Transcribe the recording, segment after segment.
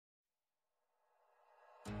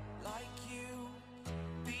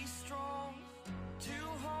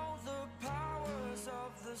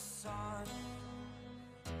the sun.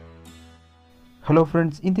 Hello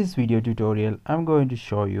friends, in this video tutorial I'm going to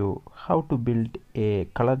show you how to build a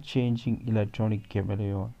color changing electronic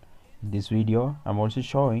chameleon. In this video I'm also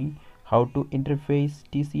showing how to interface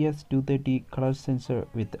TCS320 color sensor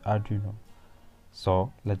with Arduino.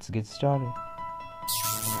 So let's get started.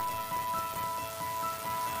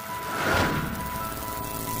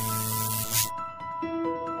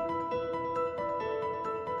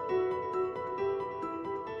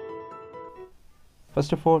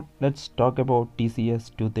 First of all, let's talk about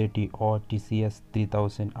TCS230 or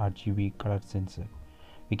TCS3000 RGB color sensor.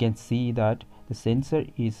 We can see that the sensor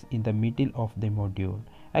is in the middle of the module.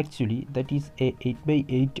 Actually, that is a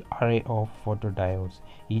 8x8 array of photodiodes.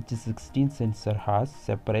 Each 16 sensor has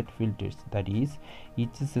separate filters. That is,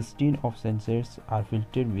 each 16 of sensors are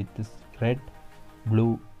filtered with this red,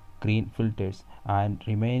 blue, green filters, and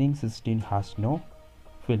remaining 16 has no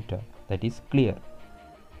filter. That is clear.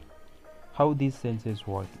 How these sensors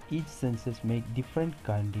work: each sensors make different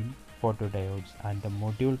current in photodiodes, and the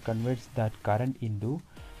module converts that current into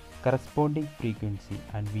corresponding frequency,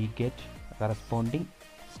 and we get corresponding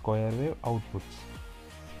square wave outputs.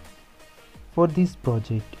 For this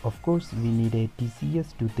project, of course, we need a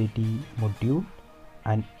TCS230 module,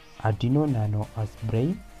 an Arduino Nano as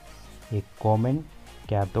brain, a common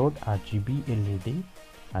cathode RGB LED,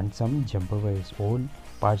 and some jumper wires. All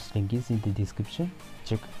parts link is in the description.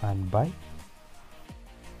 Check and buy.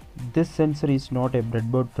 This sensor is not a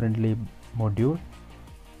breadboard friendly module,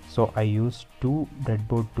 so I used two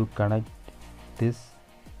breadboard to connect this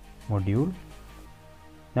module.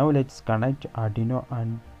 Now let's connect Arduino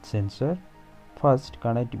and sensor. First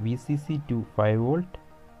connect VCC to 5V,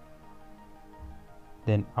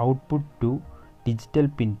 then output to digital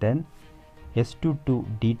pin 10, S2 to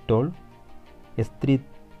D12, S3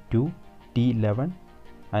 to D11,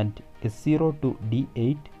 and S0 to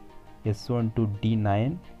D8, S1 to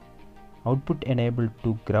D9. Output enabled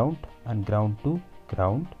to ground and ground to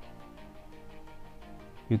ground.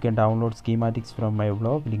 You can download schematics from my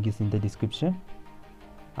blog, link is in the description.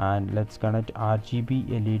 And let's connect RGB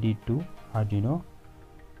LED to Arduino.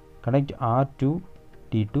 Connect R to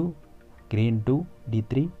D2, green to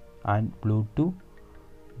D3, and blue to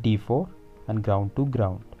D4, and ground to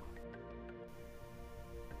ground.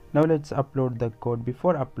 Now let's upload the code.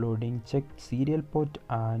 Before uploading, check serial port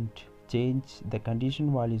and change the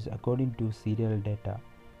condition values according to serial data.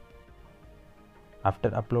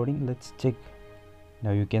 After uploading, let's check.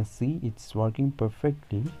 Now you can see it's working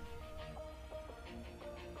perfectly.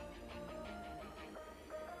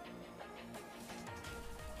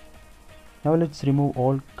 Now let's remove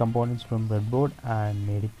all components from breadboard and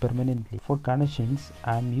made it permanently. For connections,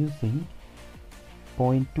 I am using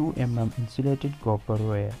 0.2 mm insulated copper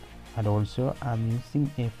wire, and also I am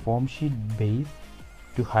using a foam sheet base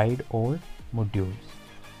to hide all modules.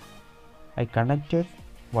 I connected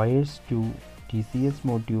wires to TCS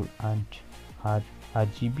module and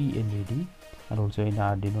RGB LED, and also in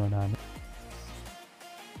Arduino Nano.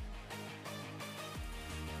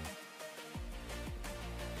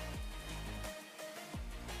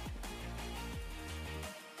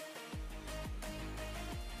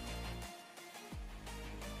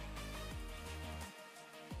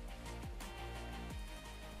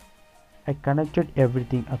 I connected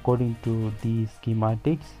everything according to the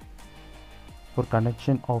schematics. For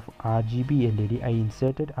connection of RGB LED, I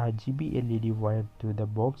inserted RGB LED wire to the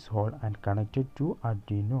box hole and connected to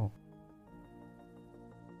Arduino.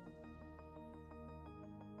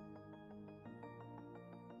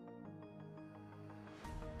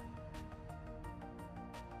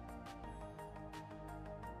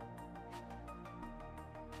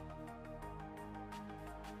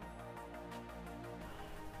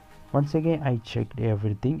 Once again I checked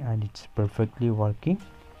everything and it's perfectly working.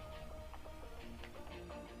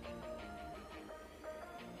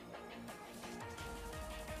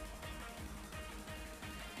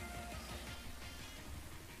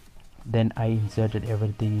 Then I inserted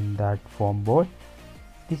everything in that foam board.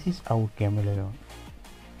 This is our chameleon.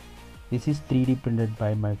 This is 3D printed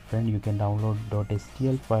by my friend. You can download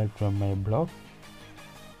 .stl file from my blog.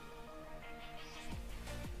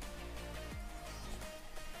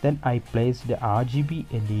 Then I placed the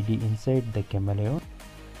RGB LED inside the chameleon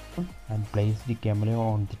and placed the chameleon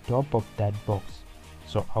on the top of that box.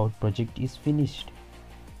 So our project is finished.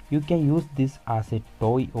 You can use this as a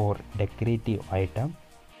toy or decorative item.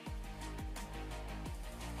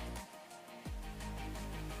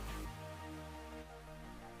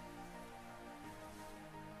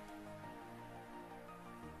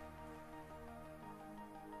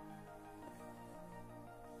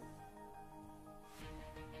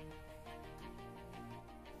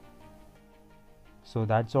 So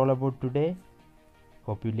that's all about today.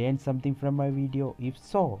 Hope you learned something from my video. If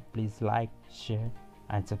so, please like, share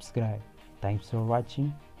and subscribe. Thanks for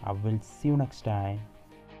watching. I will see you next time.